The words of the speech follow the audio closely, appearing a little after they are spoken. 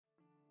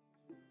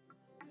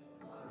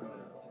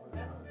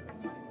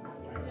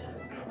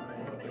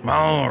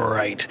All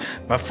right.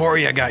 Before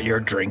you got your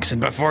drinks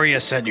and before you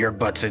set your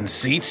butts in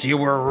seats, you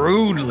were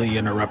rudely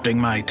interrupting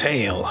my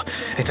tale.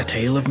 It's a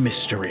tale of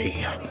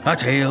mystery, a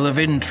tale of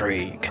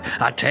intrigue,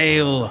 a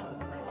tale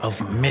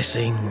of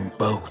missing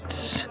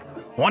boats.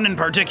 One in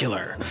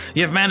particular.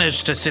 You've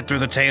managed to sit through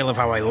the tale of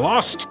how I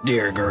lost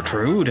dear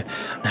Gertrude.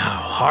 Now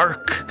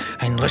hark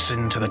and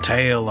listen to the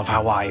tale of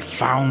how I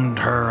found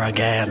her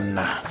again.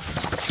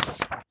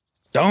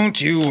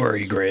 Don't you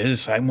worry,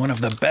 Grizz. I'm one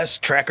of the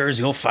best trackers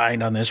you'll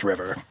find on this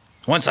river.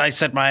 Once I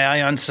set my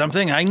eye on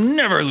something, I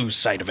never lose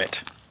sight of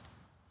it.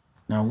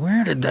 Now,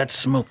 where did that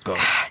smoke go?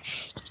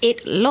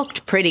 It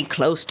looked pretty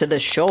close to the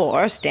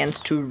shore. Stands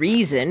to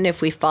reason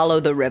if we follow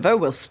the river,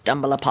 we'll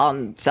stumble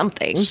upon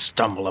something.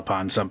 Stumble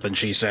upon something,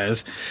 she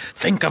says.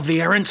 Think of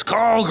the errant's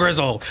call,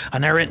 Grizzle.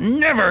 An errant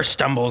never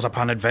stumbles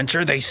upon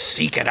adventure. They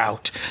seek it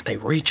out. They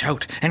reach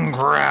out and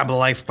grab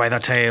life by the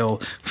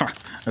tail.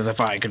 As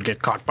if I could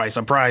get caught by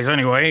surprise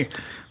anyway.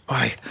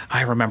 Why,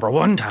 I remember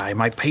one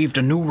time I paved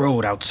a new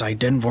road outside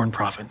Denvorn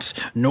Province.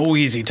 No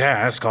easy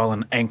task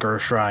hauling anchor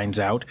shrines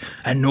out,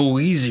 and no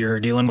easier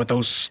dealing with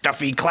those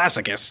stuffy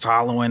classicists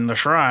hollowing the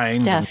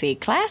shrines. Stuffy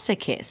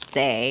classicists,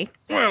 eh?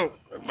 Well,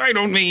 I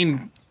don't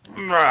mean...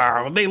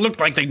 they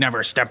looked like they'd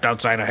never stepped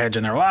outside a hedge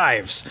in their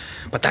lives.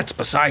 But that's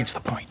besides the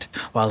point.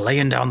 While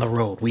laying down the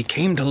road, we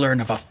came to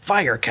learn of a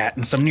fire cat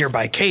in some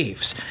nearby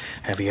caves.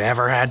 Have you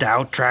ever had to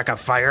out-track a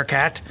fire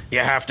cat? You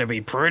have to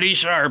be pretty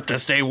sharp to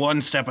stay one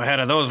step ahead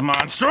of those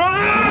monsters.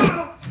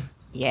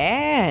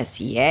 Yes,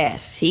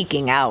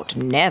 seeking out,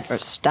 never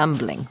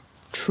stumbling.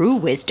 True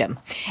wisdom.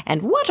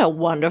 And what a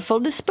wonderful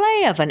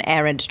display of an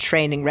errant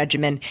training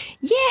regimen.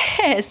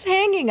 Yes,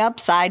 hanging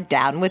upside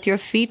down with your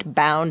feet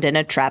bound in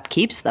a trap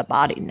keeps the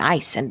body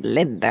nice and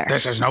limber.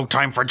 This is no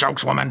time for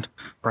jokes, woman.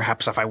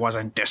 Perhaps if I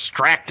wasn't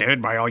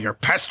distracted by all your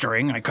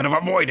pestering, I could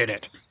have avoided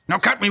it. Now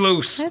cut me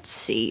loose. Let's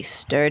see.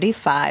 Sturdy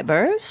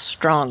fibers,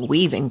 strong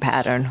weaving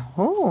pattern.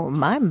 Oh,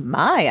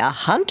 my, a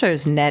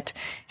hunter's net,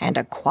 and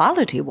a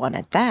quality one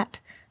at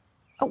that.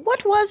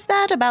 What was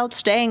that about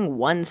staying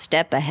one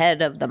step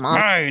ahead of the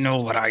monster? I know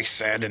what I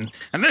said, and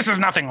this is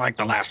nothing like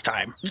the last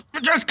time.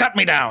 Just cut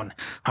me down.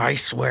 I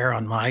swear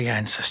on my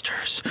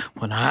ancestors,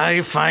 when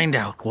I find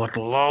out what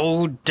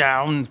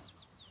low-down,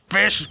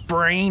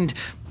 fish-brained,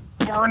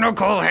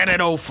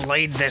 barnacle-headed oaf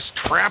laid this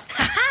trap...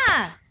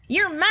 Ha!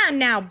 You're mine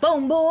now,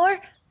 Bone Boar.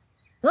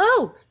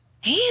 Oh,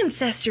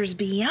 ancestors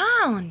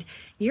beyond.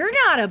 You're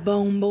not a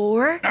bone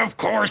boar. Of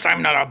course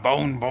I'm not a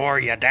bone boar,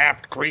 you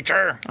daft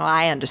creature. Oh,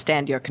 I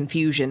understand your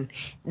confusion.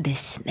 The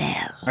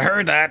smell. I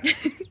heard that.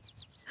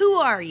 Who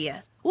are you?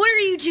 What are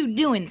you two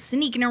doing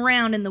sneaking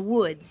around in the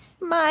woods?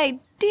 My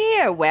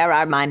dear, where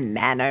are my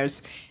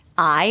manners?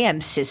 I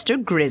am Sister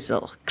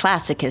Grizzle,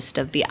 classicist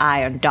of the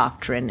Iron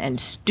Doctrine and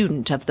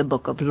student of the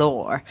Book of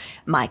Lore.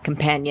 My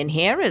companion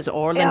here is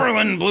Orlin...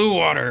 Orlin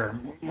Bluewater,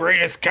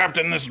 greatest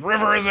captain this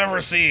river has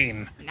ever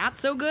seen. Not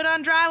so good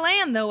on dry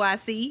land, though, I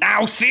see.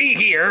 Now see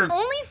here.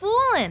 Only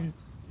fooling.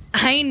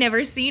 I ain't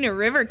never seen a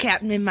river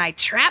captain in my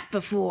trap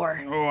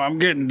before. Oh, I'm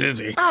getting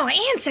dizzy. Oh,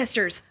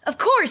 ancestors! Of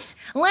course!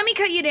 Let me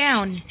cut you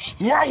down.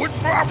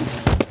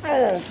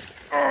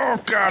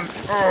 Oh,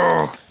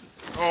 God.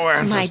 Oh,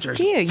 ancestors.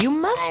 My dear, you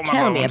must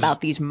tell me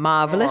about these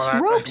marvelous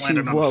ropes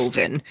you've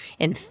woven.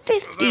 In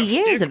 50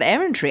 years of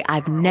errantry,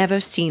 I've never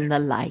seen the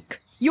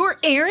like. Your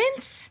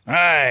errands?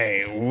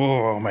 Aye,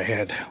 whoa, my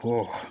head,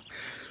 whoa.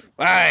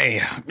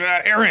 Aye,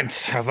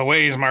 errants of the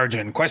way's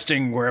margin,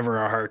 questing wherever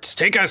our hearts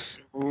take us.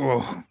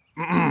 Whoa.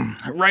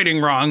 Righting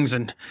wrongs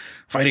and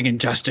fighting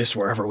injustice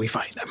wherever we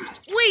find them.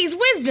 Way's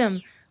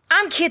wisdom.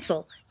 I'm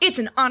Kitzel. It's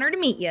an honor to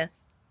meet you.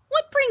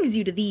 What brings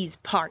you to these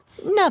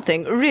parts?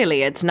 Nothing.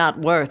 Really, it's not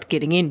worth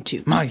getting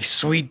into. My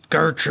sweet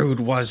Gertrude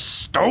was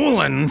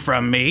stolen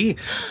from me.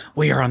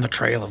 We are on the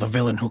trail of the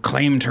villain who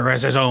claimed her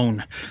as his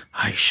own.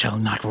 I shall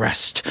not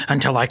rest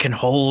until I can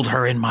hold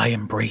her in my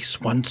embrace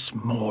once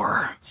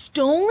more.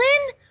 Stolen?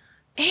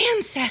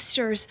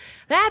 Ancestors,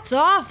 that's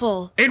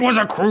awful. It was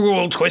a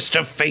cruel twist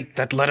of fate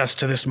that led us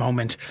to this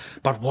moment.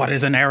 But what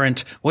is an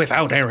errant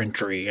without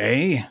errantry,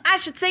 eh? I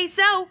should say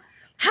so.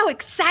 How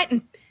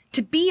exciting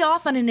to be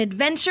off on an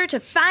adventure to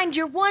find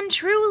your one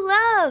true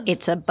love.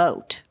 It's a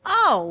boat.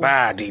 Oh.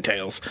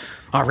 Details.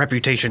 Our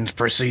reputations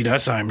precede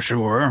us, I'm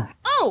sure.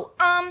 Oh,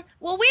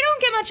 well, we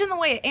don't get much in the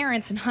way of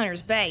errants in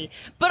Hunter's Bay,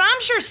 but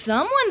I'm sure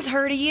someone's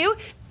heard of you.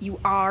 You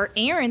are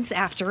errants,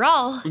 after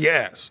all.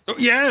 Yes,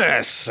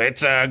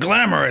 it's a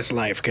glamorous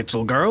life,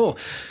 Kitzel girl,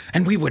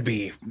 and we would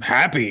be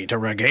happy to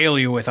regale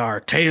you with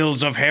our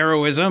tales of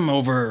heroism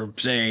over,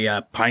 say,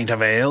 a pint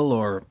of ale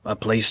or a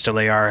place to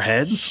lay our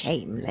heads.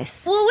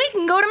 Shameless. Well, we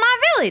can go to my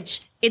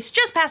village. It's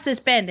just past this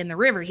bend in the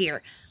river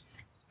here.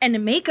 And to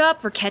make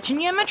up for catching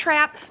you in my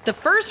trap, the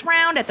first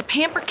round at the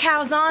Pampered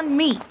Cow's on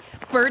me.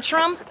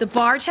 Bertram, the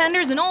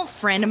bartender's an old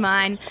friend of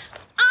mine.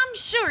 I'm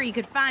sure he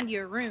could find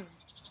you a room.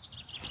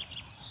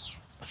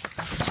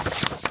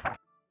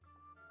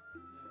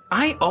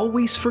 I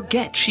always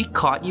forget she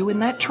caught you in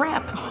that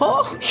trap.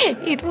 Oh,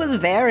 it was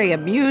very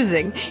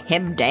amusing,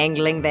 him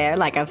dangling there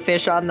like a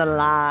fish on the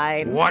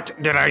line. What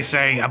did I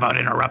say about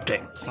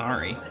interrupting?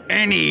 Sorry.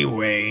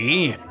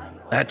 Anyway,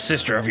 that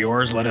sister of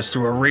yours led us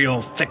through a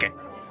real thicket.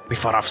 We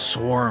fought off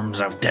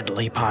swarms of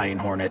deadly pine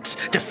hornets,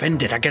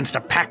 defended against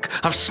a pack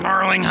of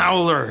snarling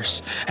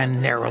howlers,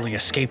 and narrowly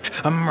escaped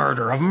a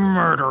murder of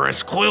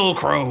murderous quill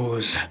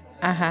crows.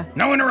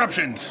 No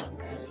interruptions.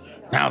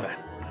 Now then,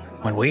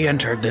 when we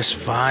entered this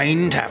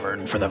fine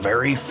tavern for the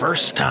very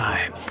first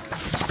time.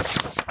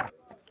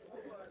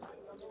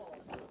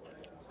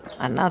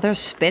 Another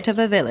spit of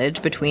a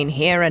village between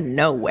here and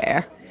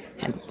nowhere.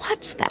 And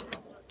what's that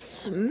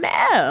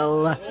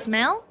smell?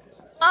 Smell?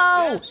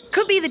 Oh,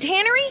 could be the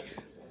tannery?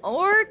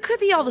 Or it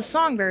could be all the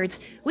songbirds.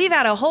 We've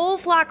had a whole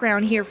flock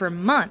round here for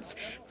months.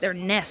 Their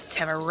nests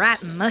have a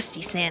right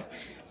musty scent.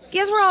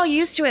 Guess we're all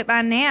used to it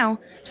by now.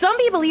 Some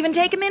people even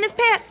take them in as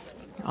pets.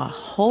 A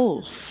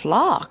whole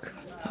flock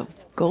of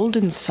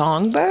golden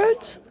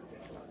songbirds?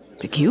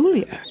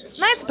 Peculiar.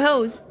 I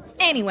suppose.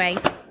 Anyway,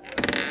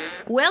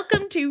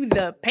 welcome to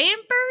the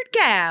Pampered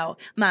Cow,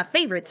 my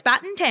favorite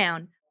spot in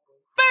town.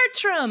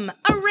 Bertram,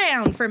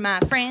 around for my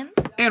friends.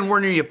 And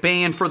weren't you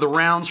paying for the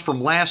rounds from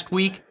last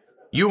week?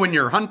 You and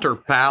your hunter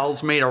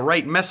pals made a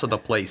right mess of the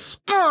place.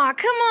 Aw,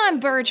 come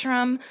on,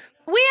 Bertram.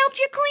 We helped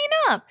you clean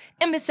up.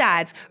 And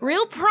besides,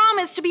 real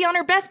promise to be on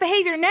our best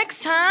behavior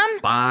next time.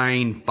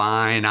 Fine.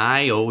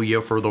 I owe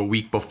you for the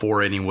week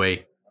before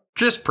anyway.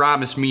 Just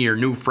promise me your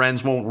new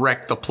friends won't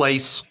wreck the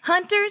place.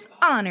 Hunter's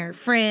honor,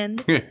 friend.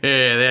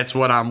 That's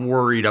what I'm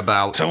worried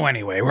about. So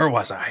anyway, where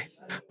was I?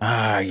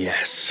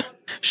 Yes.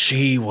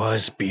 She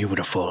was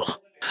beautiful.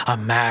 A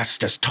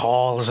mast as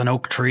tall as an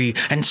oak tree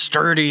and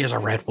sturdy as a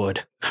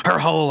redwood. Her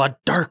hull a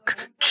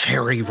dark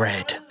cherry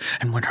red.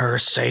 And when her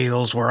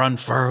sails were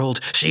unfurled,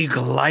 she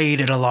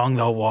glided along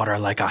the water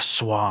like a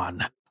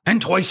swan.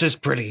 And twice as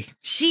pretty.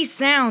 She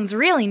sounds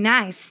really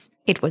nice.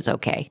 It was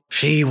okay.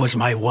 She was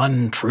my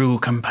one true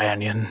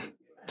companion.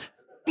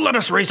 Let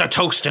us raise a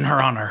toast in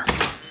her honor.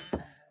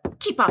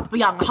 Keep up,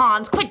 young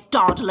Hans. Quit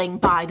dawdling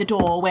by the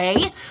doorway.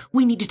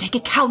 We need to take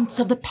accounts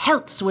of the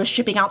pelts we're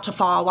shipping out to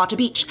Farwater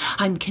Beach.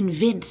 I'm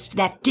convinced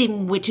that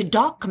dim-witted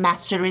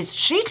dockmaster is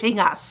cheating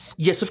us.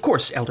 Yes, of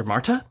course, Elder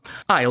Marta.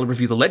 I'll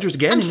review the ledgers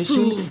again, and as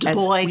soon Food, as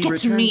boy, we get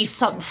return... me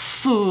some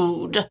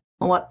food.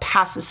 What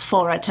passes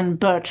for it in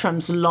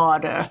Bertram's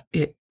larder?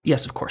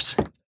 Yes, of course.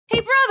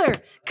 Hey,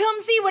 brother, come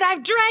see what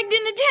I've dragged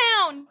into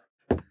town.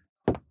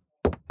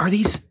 Are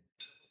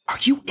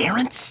you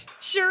errants?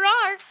 Sure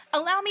are.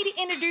 Allow me to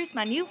introduce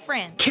my new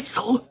friend.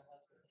 Kitzel,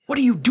 what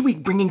are you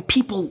doing bringing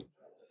people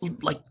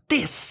like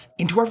this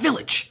into our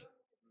village?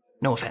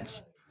 No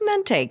offense.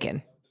 None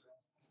taken.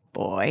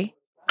 Boy.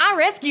 I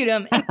rescued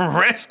him.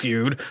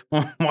 Rescued?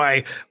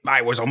 Why,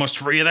 I was almost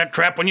free of that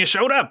trap when you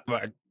showed up.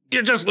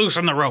 You just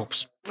loosened the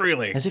ropes,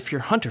 really. As if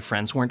your hunter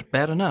friends weren't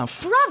bad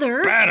enough.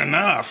 Brother. Bad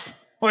enough?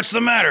 What's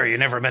the matter? You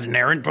never met an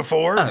errant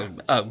before?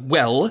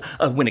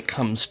 When it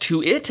comes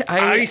to it,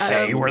 I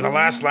say we're the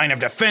last line of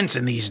defense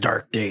in these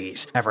dark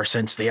days. Ever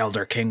since the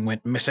Elder King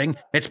went missing,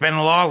 it's been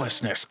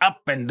lawlessness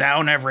up and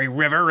down every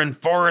river and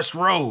forest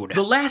road.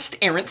 The last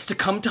errants to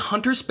come to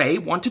Hunter's Bay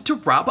wanted to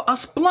rob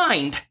us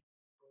blind.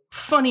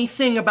 Funny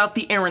thing about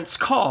the errant's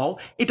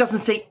call, it doesn't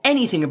say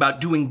anything about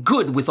doing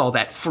good with all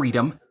that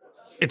freedom.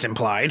 It's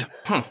implied.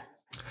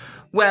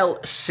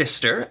 Well,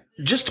 sister,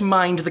 just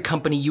mind the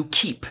company you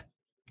keep.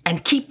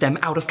 And keep them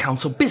out of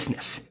council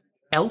business.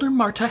 Elder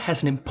Marta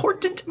has an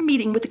important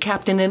meeting with the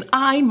captain, and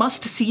I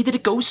must see that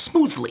it goes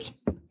smoothly.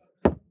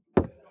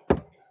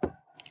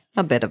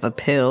 A bit of a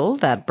pill,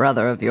 that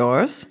brother of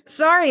yours.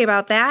 Sorry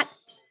about that.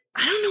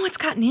 I don't know what's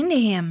gotten into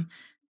him.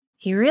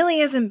 He really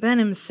hasn't been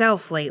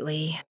himself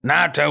lately.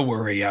 Not to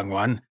worry, young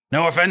one.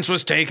 No offense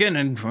was taken,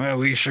 and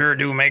we sure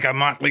do make a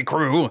motley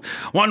crew.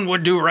 One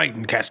would do right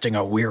in casting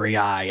a weary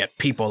eye at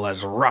people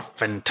as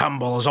rough and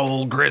tumble as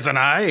old Grizz and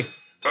I.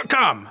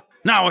 Come.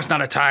 Now is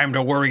not a time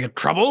to worry at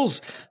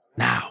troubles.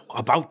 Now,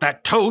 about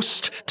that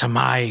toast to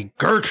my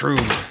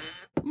Gertrude.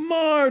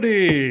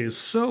 Marty,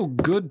 so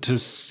good to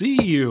see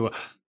you.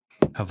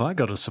 Have I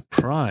got a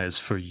surprise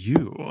for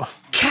you?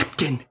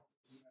 Captain,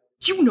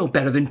 you know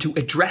better than to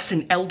address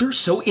an elder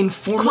so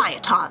informal.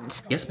 Quiet,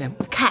 Hans. Yes, ma'am.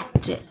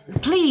 Captain,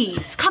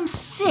 please, come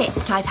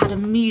sit. I've had a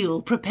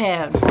meal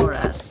prepared for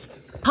us.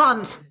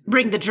 Hans,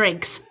 bring the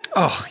drinks.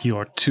 Oh,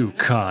 you're too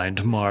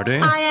kind, Marty.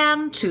 I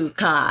am too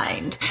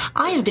kind.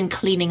 I have been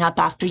cleaning up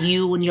after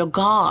you and your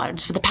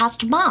guards for the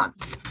past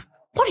month.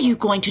 What are you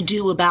going to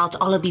do about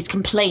all of these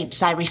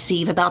complaints I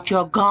receive about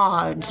your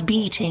guards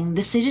beating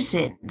the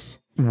citizens?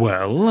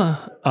 Well,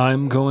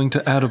 I'm going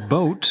to add a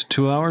boat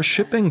to our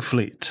shipping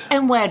fleet.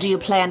 And where do you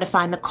plan to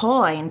find the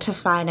coin to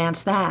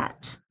finance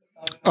that?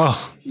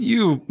 Oh,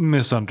 you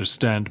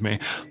misunderstand me.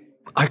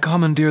 I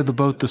commandeered the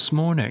boat this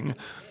morning.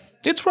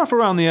 It's rough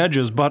around the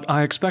edges, but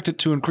I expect it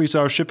to increase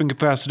our shipping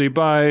capacity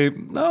by,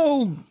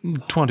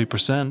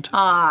 20%.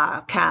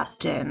 Ah,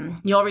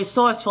 Captain, your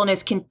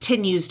resourcefulness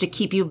continues to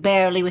keep you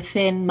barely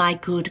within my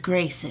good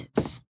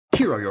graces.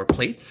 Here are your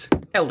plates.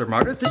 Elder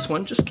Marta, this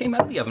one just came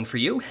out of the oven for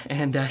you.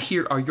 And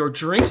here are your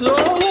drinks.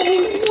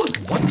 Oh!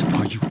 What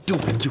are you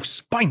doing, you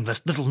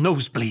spineless little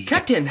nosebleed?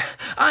 Captain,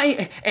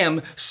 I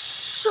am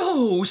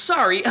so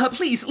sorry.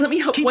 Please, let me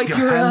help Keep wipe your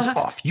your hands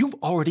off. You've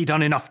already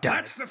done enough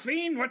That's damage. the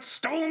fiend what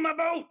stole my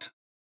boat.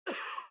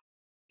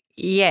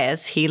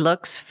 Yes, he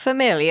looks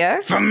familiar.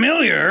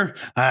 Familiar?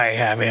 I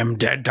have him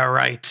dead to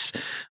rights.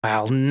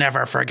 I'll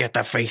never forget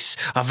the face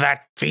of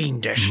that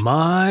fiendish.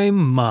 My.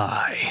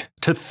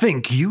 To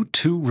think you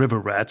two river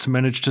rats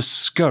managed to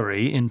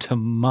scurry into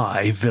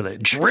my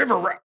village.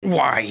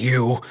 Why,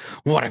 you?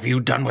 What have you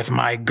done with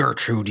my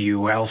Gertrude,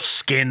 you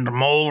elf-skinned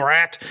mole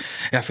rat?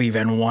 If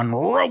even one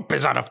rope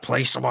is out of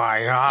place,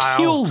 why,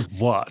 I'll... You'll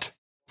what?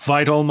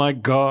 Fight all my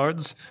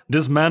guards?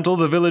 Dismantle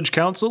the village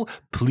council?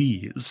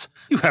 Please.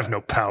 You have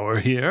no power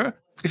here.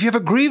 If you have a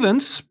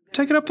grievance,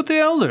 take it up with the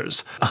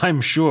elders.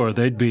 I'm sure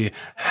they'd be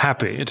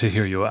happy to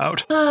hear you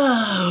out.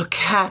 Oh,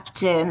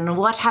 Captain,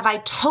 what have I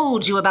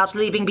told you about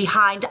leaving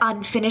behind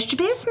unfinished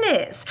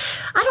business?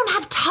 I don't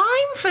have time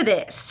for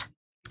this.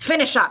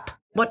 Finish up,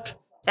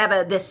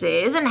 whatever this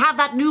is, and have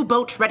that new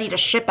boat ready to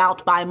ship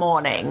out by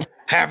morning.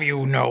 Have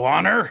you no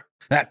honor?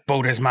 That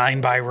boat is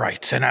mine by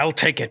rights, and I'll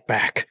take it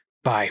back.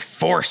 By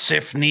force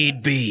if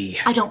need be.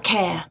 I don't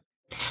care.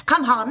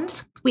 Come,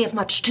 Hans, we have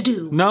much to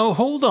do. Now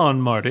hold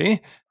on, Marty.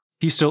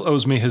 He still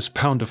owes me his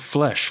pound of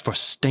flesh for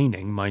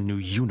staining my new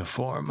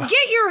uniform.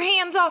 Get your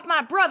hands off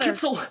my brother!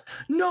 Kitzel,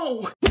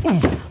 no!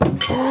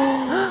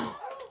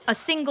 A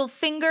single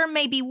finger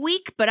may be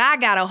weak, but I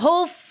got a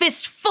whole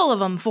fist full of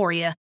them for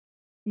you.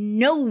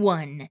 No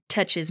one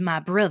touches my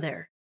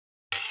brother.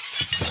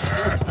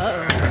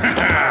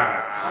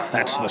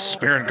 That's the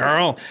spirit,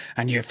 girl.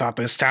 And you thought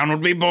this town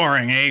would be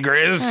boring, eh,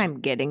 Grizz? I'm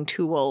getting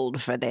too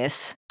old for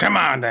this. Come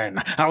on, then.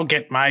 I'll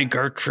get my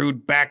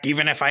Gertrude back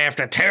even if I have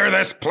to tear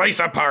this place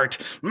apart.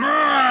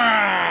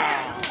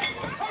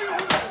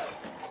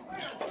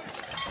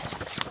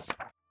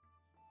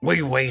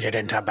 We waded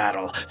into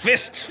battle,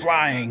 fists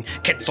flying.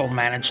 Kitzel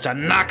managed to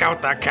knock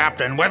out the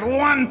captain with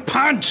one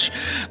punch.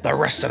 The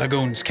rest of the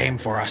goons came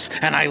for us,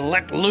 and I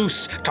let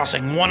loose,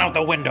 tossing one out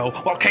the window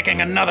while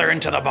kicking another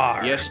into the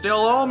bar. You still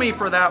owe me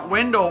for that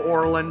window,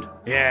 Orland.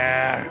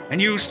 Yeah,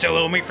 and you still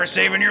owe me for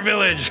saving your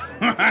village.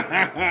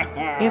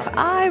 If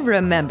I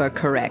remember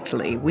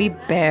correctly, we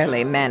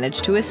barely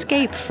managed to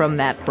escape from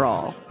that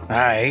brawl.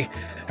 Aye,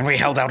 and we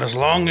held out as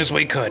long as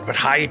we could, but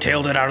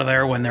hightailed it out of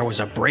there when there was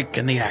a break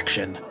in the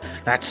action.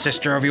 That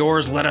sister of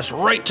yours led us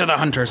right to the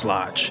Hunter's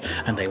Lodge,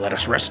 and they let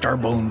us rest our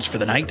bones for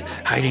the night,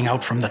 hiding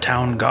out from the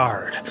town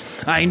guard.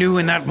 I knew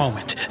in that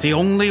moment the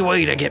only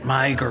way to get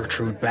my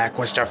Gertrude back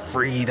was to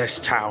free this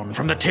town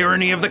from the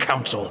tyranny of the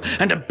council,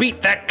 and to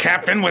beat that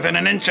captain within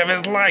an inch of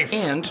his life.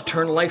 And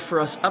turn life for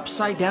us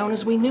upside down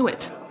as we knew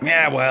it.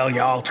 Yeah, well,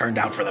 y'all turned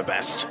out for the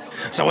best.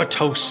 So a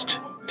toast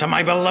to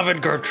my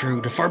beloved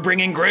Gertrude for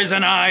bringing Grizz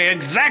and I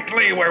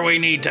exactly where we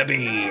need to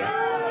be.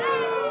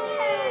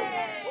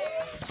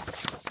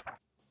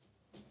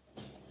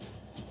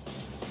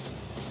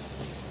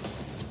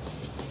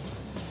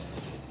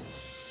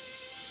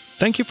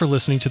 Thank you for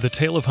listening to The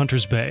Tale of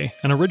Hunter's Bay,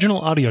 an original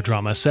audio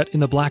drama set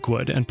in the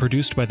Blackwood and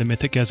produced by the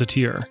Mythic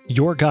Gazetteer,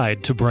 your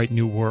guide to bright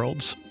new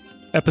worlds.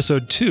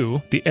 Episode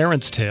 2, The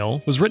Errant's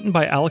Tale, was written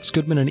by Alex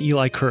Goodman and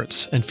Eli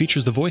Kurtz and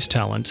features the voice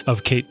talent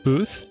of Kate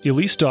Booth,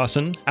 Elise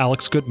Dawson,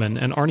 Alex Goodman,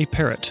 and Arnie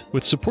Parrott,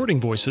 with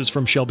supporting voices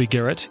from Shelby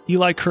Garrett,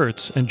 Eli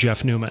Kurtz, and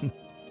Jeff Newman.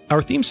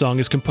 Our theme song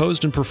is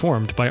composed and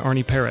performed by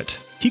Arnie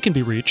Parrott. He can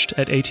be reached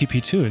at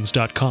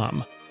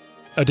atptunes.com.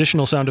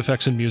 Additional sound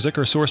effects and music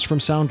are sourced from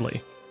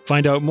Soundly.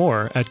 Find out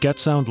more at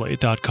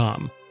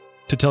getsoundly.com.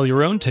 To tell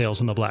your own tales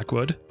in the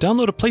Blackwood,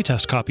 download a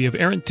playtest copy of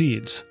Errant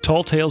Deeds,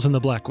 Tall Tales in the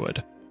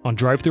Blackwood, on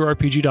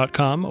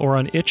drivethroughrpg.com or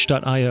on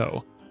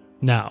itch.io.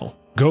 Now,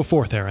 go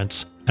forth,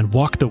 Errants, and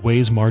walk the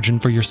way's margin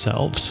for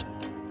yourselves.